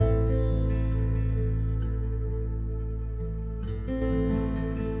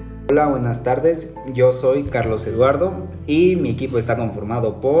Hola, buenas tardes. Yo soy Carlos Eduardo y mi equipo está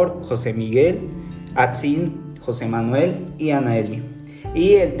conformado por José Miguel, Atsin, José Manuel y Anaeli.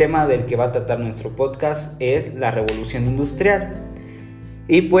 Y el tema del que va a tratar nuestro podcast es la revolución industrial.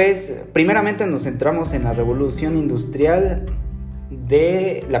 Y pues, primeramente nos centramos en la revolución industrial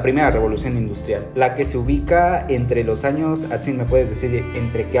de la primera revolución industrial, la que se ubica entre los años, Atsin, ¿me puedes decir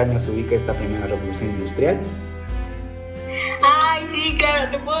entre qué años se ubica esta primera revolución industrial? Ay, sí,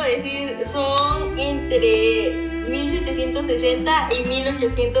 claro, te puedo decir, son entre 1760 y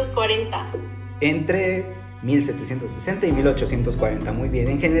 1840. Entre 1760 y 1840, muy bien.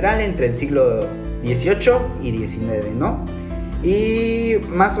 En general entre el siglo XVIII y XIX, ¿no? Y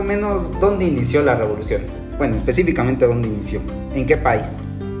más o menos, ¿dónde inició la revolución? Bueno, específicamente, ¿dónde inició? ¿En qué país?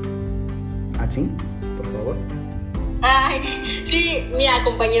 ¿Así? Por favor. Ay, sí, mira,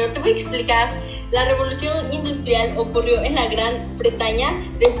 compañero, te voy a explicar. La revolución industrial ocurrió en la Gran Bretaña.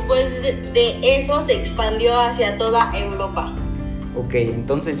 Después de eso se expandió hacia toda Europa. Ok,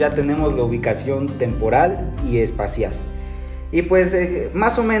 entonces ya tenemos la ubicación temporal y espacial. Y pues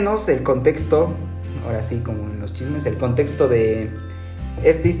más o menos el contexto, ahora sí como en los chismes, el contexto de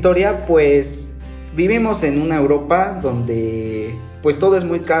esta historia, pues vivimos en una Europa donde pues todo es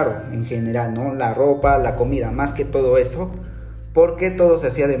muy caro en general, ¿no? La ropa, la comida, más que todo eso, porque todo se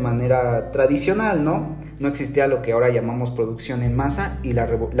hacía de manera tradicional, ¿no? No existía lo que ahora llamamos producción en masa y la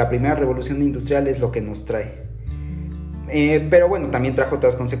primera revolución industrial es lo que nos trae. Pero bueno, también trajo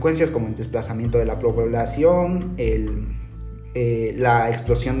otras consecuencias como el desplazamiento de la población, la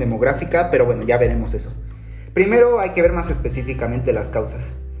explosión demográfica, pero bueno, ya veremos eso. Primero hay que ver más específicamente las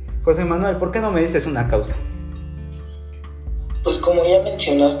causas. José Manuel, ¿por qué no me dices una causa? Pues como ya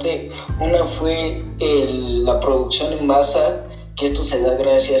mencionaste, una fue la producción en masa, que esto se da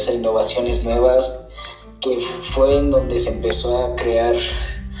gracias a innovaciones nuevas, que fue en donde se empezó a crear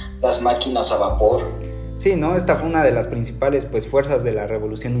las máquinas a vapor. Sí, ¿no? Esta fue una de las principales pues, fuerzas de la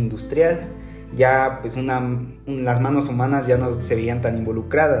revolución industrial. Ya pues las manos humanas ya no se veían tan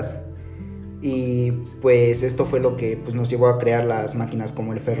involucradas. Y pues esto fue lo que pues, nos llevó a crear las máquinas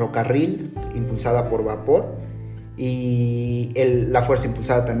como el ferrocarril, impulsada por vapor, y la fuerza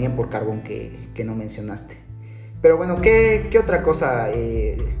impulsada también por carbón que no mencionaste. Pero bueno, ¿qué otra cosa,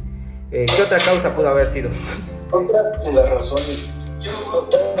 qué otra causa pudo haber sido? Otras de las razones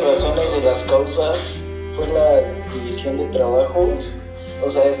de las causas fue la división de trabajos, o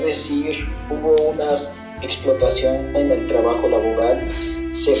sea, es decir, hubo una explotación en el trabajo laboral,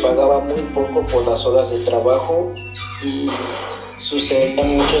 se pagaba muy poco por las horas de trabajo y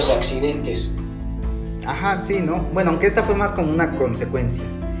sucedían muchos accidentes. Ajá, sí, ¿no? Bueno, aunque esta fue más como una consecuencia.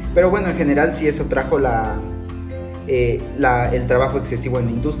 Pero bueno, en general sí eso trajo el trabajo excesivo en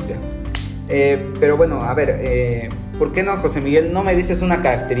la industria. Pero bueno, a ver, ¿por qué no, José Miguel, no me dices una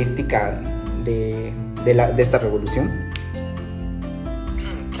característica de esta revolución?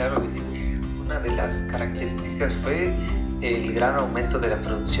 Claro, una de las características fue el gran aumento de la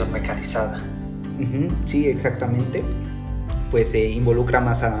producción mecanizada. Sí, exactamente. Pues se involucra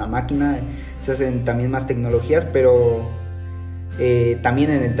más a la máquina, se hacen también más tecnologías, pero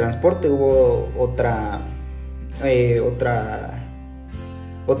también en el transporte hubo otra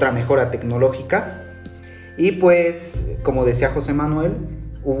mejora tecnológica. Y pues, como decía José Manuel,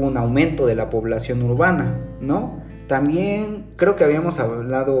 hubo un aumento de la población urbana, ¿no? También creo que habíamos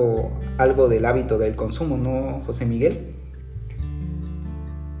hablado algo del hábito del consumo, ¿no, José Miguel?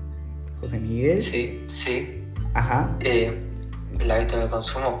 ¿José Miguel? Sí. Ajá. El hábito del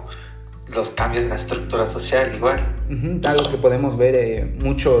consumo, los cambios en la estructura social igual. Algo que podemos ver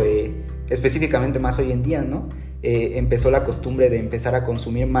mucho, específicamente más hoy en día, ¿no? Empezó la costumbre de empezar a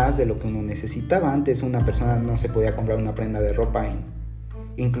consumir más de lo que uno necesitaba. Antes una persona no se podía comprar una prenda de ropa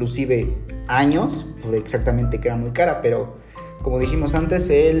inclusive años, por exactamente que era muy cara, pero como dijimos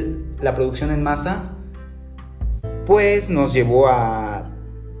antes, la producción en masa pues nos llevó a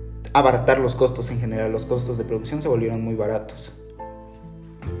abaratar los costos en general. Los costos de producción se volvieron muy baratos.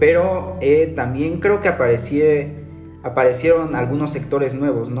 Pero también creo que aparecieron algunos sectores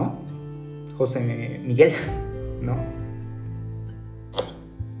nuevos, ¿no? José Miguel, ¿no?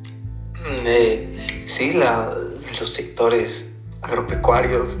 Sí, los sectores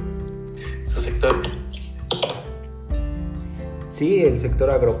agropecuarios, esos sectores. Sí, el sector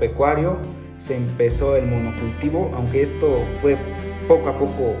agropecuario, se empezó el monocultivo, aunque esto fue poco a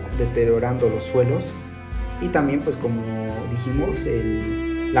poco deteriorando los suelos. Y también, pues como dijimos,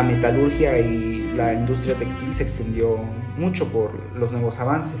 la metalurgia y la industria textil se extendió mucho por los nuevos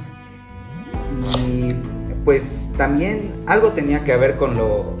avances. Y pues también algo tenía que ver con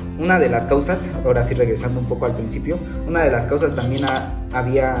una de las causas, ahora sí regresando un poco al principio, una de las causas también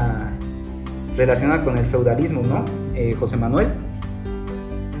había relacionada con el feudalismo, ¿no? José Manuel.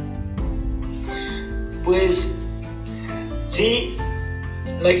 Pues sí,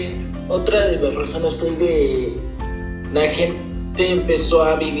 otra de las razones fue que la gente empezó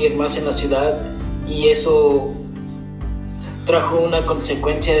a vivir más en la ciudad y eso trajo una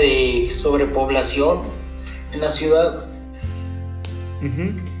consecuencia de sobrepoblación en la ciudad.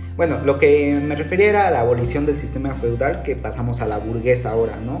 Uh-huh. Bueno, lo que me refería era a la abolición del sistema feudal, que pasamos a la burguesa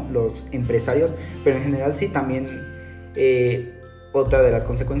ahora, ¿no? Los empresarios, pero en general sí también otra de las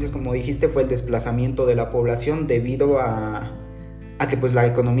consecuencias, como dijiste, fue el desplazamiento de la población debido a que pues la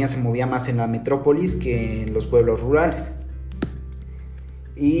economía se movía más en la metrópolis que en los pueblos rurales.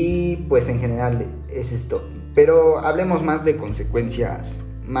 Y pues en general es esto. Pero hablemos más de consecuencias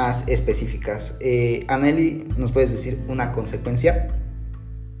más específicas. Aneli, ¿nos puedes decir una consecuencia?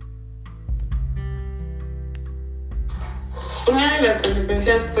 Una de las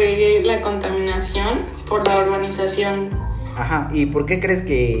consecuencias fue la contaminación por la urbanización. Ajá, ¿y por qué crees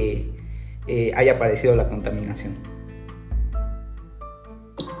que haya aparecido la contaminación?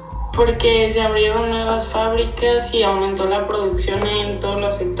 Porque se abrieron nuevas fábricas y aumentó la producción en todos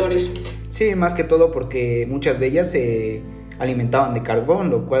los sectores. Sí, más que todo porque muchas de ellas se alimentaban de carbón,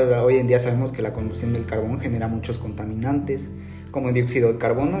 lo cual hoy en día sabemos que la combustión del carbón genera muchos contaminantes, como el dióxido de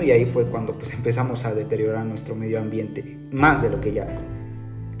carbono, y ahí fue cuando pues empezamos a deteriorar nuestro medio ambiente, más de lo que ya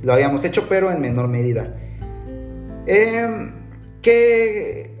lo habíamos hecho, pero en menor medida.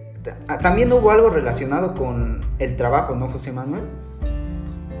 También hubo algo relacionado con el trabajo, ¿no, José Manuel?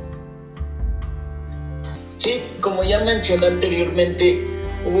 Sí, como ya mencioné anteriormente,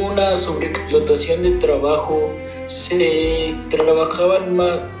 hubo una sobreexplotación de trabajo, se trabajaban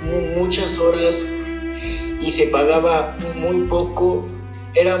muchas horas y se pagaba muy poco.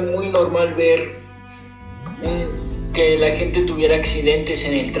 Era muy normal ver que la gente tuviera accidentes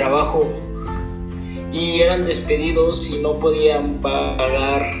en el trabajo y eran despedidos y no podían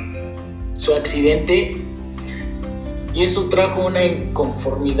pagar su accidente, y eso trajo una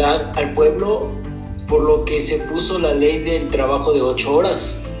inconformidad al pueblo, por lo que se puso la ley del trabajo de 8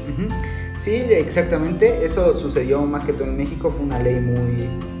 horas. Uh-huh. Sí, exactamente, eso sucedió más que todo en México, fue una ley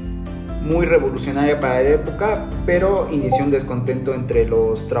muy revolucionaria para la época, pero inició un descontento entre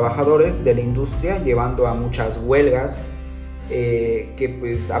los trabajadores de la industria, llevando a muchas huelgas que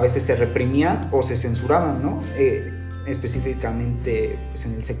pues a veces se reprimían o se censuraban, ¿no? Específicamente pues,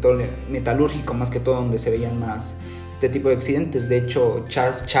 en el sector metalúrgico, más que todo, donde se veían más este tipo de accidentes. De hecho,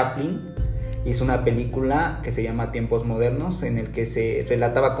 Charles Chaplin hizo una película que se llama Tiempos Modernos, en el que se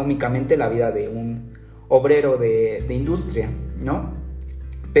relataba cómicamente la vida de un obrero de industria, ¿no?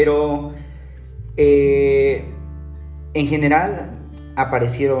 Pero en general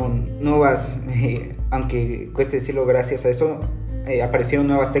aparecieron nuevas, aunque cueste decirlo, gracias a eso, aparecieron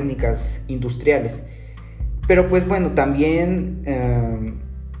nuevas técnicas industriales. Pero pues bueno, también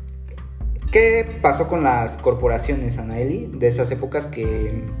 ¿qué pasó con las corporaciones, Anaeli, de esas épocas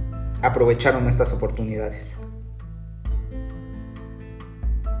que aprovecharon estas oportunidades?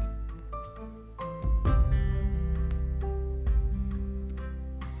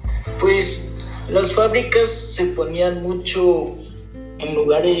 Pues las fábricas se ponían mucho en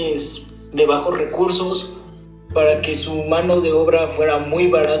lugares de bajos recursos para que su mano de obra fuera muy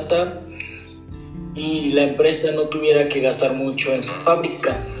barata y la empresa no tuviera que gastar mucho en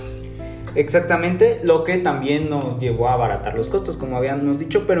fábrica. Exactamente, lo que también nos llevó a abaratar los costos, como habíamos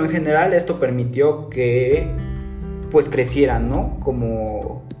dicho, pero en general esto permitió que pues crecieran, ¿no?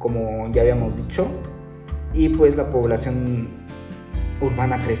 Como ya habíamos dicho, y pues la población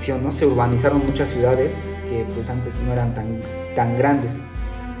urbana creció, ¿no? Se urbanizaron muchas ciudades que pues antes no eran tan grandes.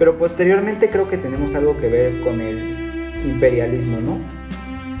 Pero posteriormente creo que tenemos algo que ver con el imperialismo, ¿no?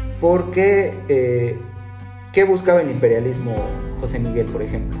 Porque ¿qué buscaba el imperialismo, José Miguel, por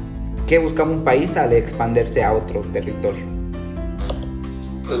ejemplo? ¿Qué buscaba un país al expandirse a otro territorio?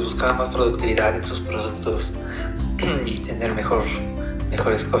 Pues buscaba más productividad en sus productos y tener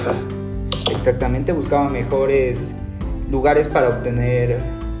mejores cosas. Exactamente, buscaba mejores lugares para obtener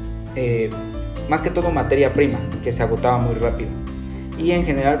más que todo materia prima, que se agotaba muy rápido. Y en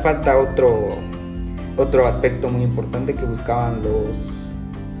general falta otro aspecto muy importante que buscaban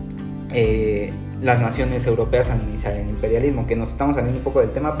las naciones europeas al iniciar el imperialismo, que nos estamos saliendo un poco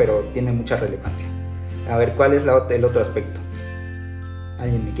del tema, pero tiene mucha relevancia. A ver, ¿cuál es el otro aspecto?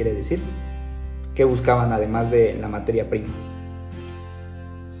 ¿Alguien me quiere decir? ¿Qué buscaban además de la materia prima?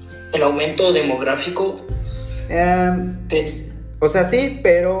 El aumento demográfico. O sea, sí,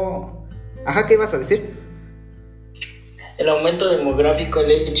 pero... Ajá, ¿qué ibas a decir? el aumento demográfico, el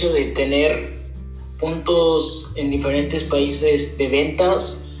hecho de tener puntos en diferentes países de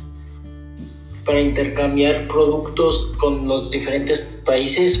ventas para intercambiar productos con los diferentes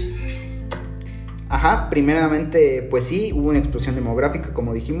países. Ajá, primeramente, pues sí, hubo una explosión demográfica,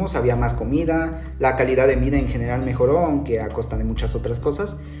 como dijimos, había más comida, la calidad de vida en general mejoró, aunque a costa de muchas otras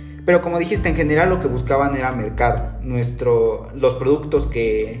cosas. Pero como dijiste, en general lo que buscaban era mercado. Los productos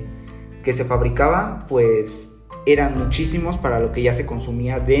que se fabricaban, pues eran muchísimos para lo que ya se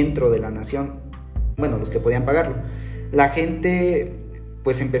consumía dentro de la nación. Bueno, los que podían pagarlo. La gente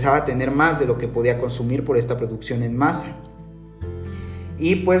pues empezaba a tener más de lo que podía consumir por esta producción en masa.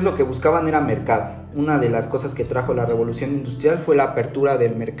 Y pues lo que buscaban era mercado. Una de las cosas que trajo la revolución industrial fue la apertura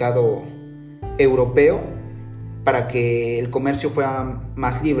del mercado europeo para que el comercio fuera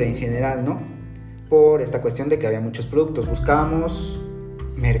más libre en general, ¿no? Por esta cuestión de que había muchos productos. Buscaban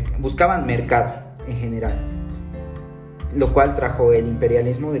mercado en general, lo cual trajo el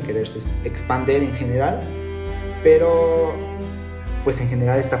imperialismo de quererse expandir en general, pero pues en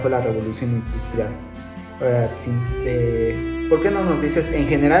general esta fue la revolución industrial. Ahora, sí, ¿por qué no nos dices en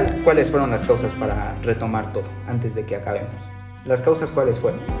general cuáles fueron las causas para retomar todo antes de que acabemos? ¿Las causas cuáles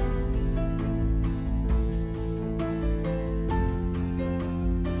fueron?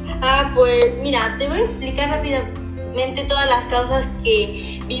 Pues mira, te voy a explicar rápidamente todas las causas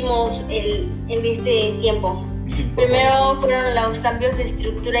que vimos en este tiempo. Primero fueron los cambios de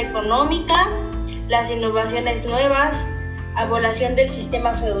estructura económica, las innovaciones nuevas, abolición del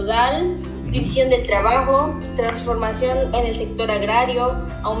sistema feudal, división del trabajo, transformación en el sector agrario,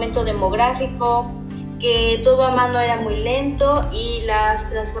 aumento demográfico, que todo a mano era muy lento y las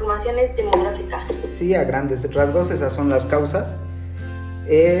transformaciones demográficas. Sí, a grandes rasgos esas son las causas.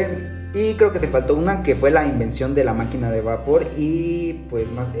 Y creo que te faltó una, que fue la invención de la máquina de vapor y pues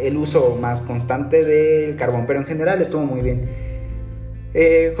el uso más constante del carbón, pero en general estuvo muy bien.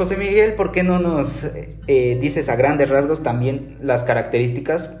 José Miguel, ¿por qué no nos dices a grandes rasgos también las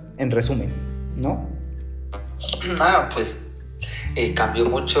características en resumen, ¿no? Pues cambió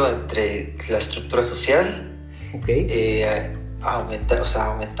mucho entre la estructura social. Okay.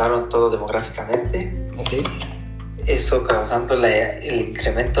 Aumentaron todo demográficamente. Okay. Eso causando el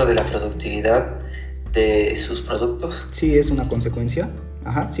incremento de la productividad de sus productos. Sí, es una consecuencia.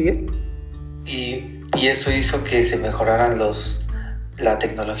 Ajá, sigue. Y eso hizo que se mejoraran la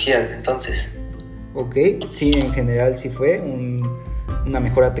tecnología desde entonces. Ok, sí, en general sí fue una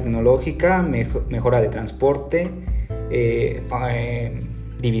mejora tecnológica, mejora de transporte,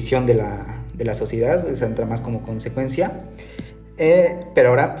 división de la sociedad, o sea, entra más como consecuencia. Pero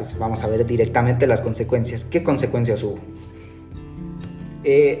ahora pues vamos a ver directamente las consecuencias. ¿Qué consecuencias hubo?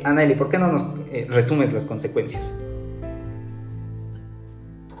 Anaeli, ¿por qué no nos resumes las consecuencias?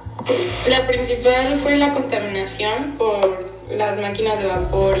 La principal fue la contaminación por las máquinas de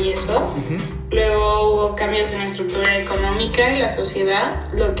vapor y eso. Uh-huh. Luego hubo cambios en la estructura económica y la sociedad,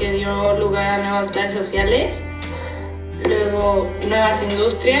 lo que dio lugar a nuevas clases sociales. Luego nuevas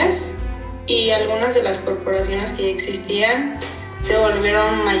industrias y algunas de las corporaciones que ya existían se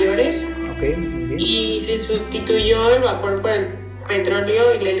volvieron mayores. Okay, muy bien. Y se sustituyó el vapor por el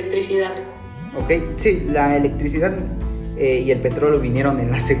petróleo y la electricidad. Ok, sí, la electricidad y el petróleo vinieron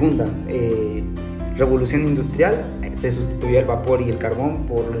en la segunda revolución industrial. Se sustituyó el vapor y el carbón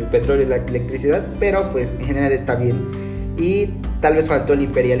por el petróleo y la electricidad, pero pues en general está bien. Y tal vez faltó el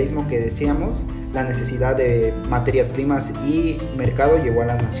imperialismo que decíamos, la necesidad de materias primas y mercado llevó a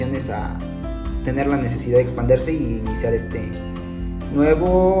las naciones a tener la necesidad de expandirse y iniciar este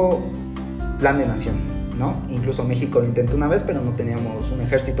nuevo plan de nación, ¿no? Incluso México lo intentó una vez, pero no teníamos un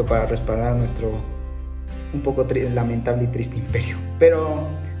ejército para respaldar nuestro un poco lamentable y triste imperio. Pero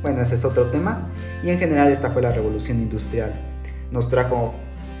bueno, ese es otro tema. Y en general esta fue la revolución industrial. Nos trajo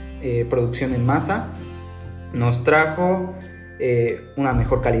producción en masa, nos trajo una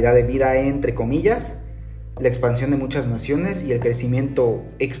mejor calidad de vida, entre comillas, la expansión de muchas naciones y el crecimiento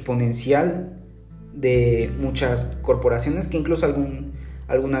exponencial de muchas corporaciones, que incluso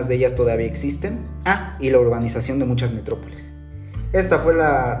algunas de ellas todavía existen. Y la urbanización de muchas metrópolis. Esta fue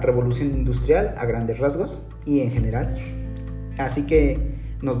la revolución industrial a grandes rasgos y en general. Así que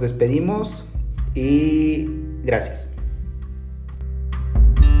nos despedimos y gracias.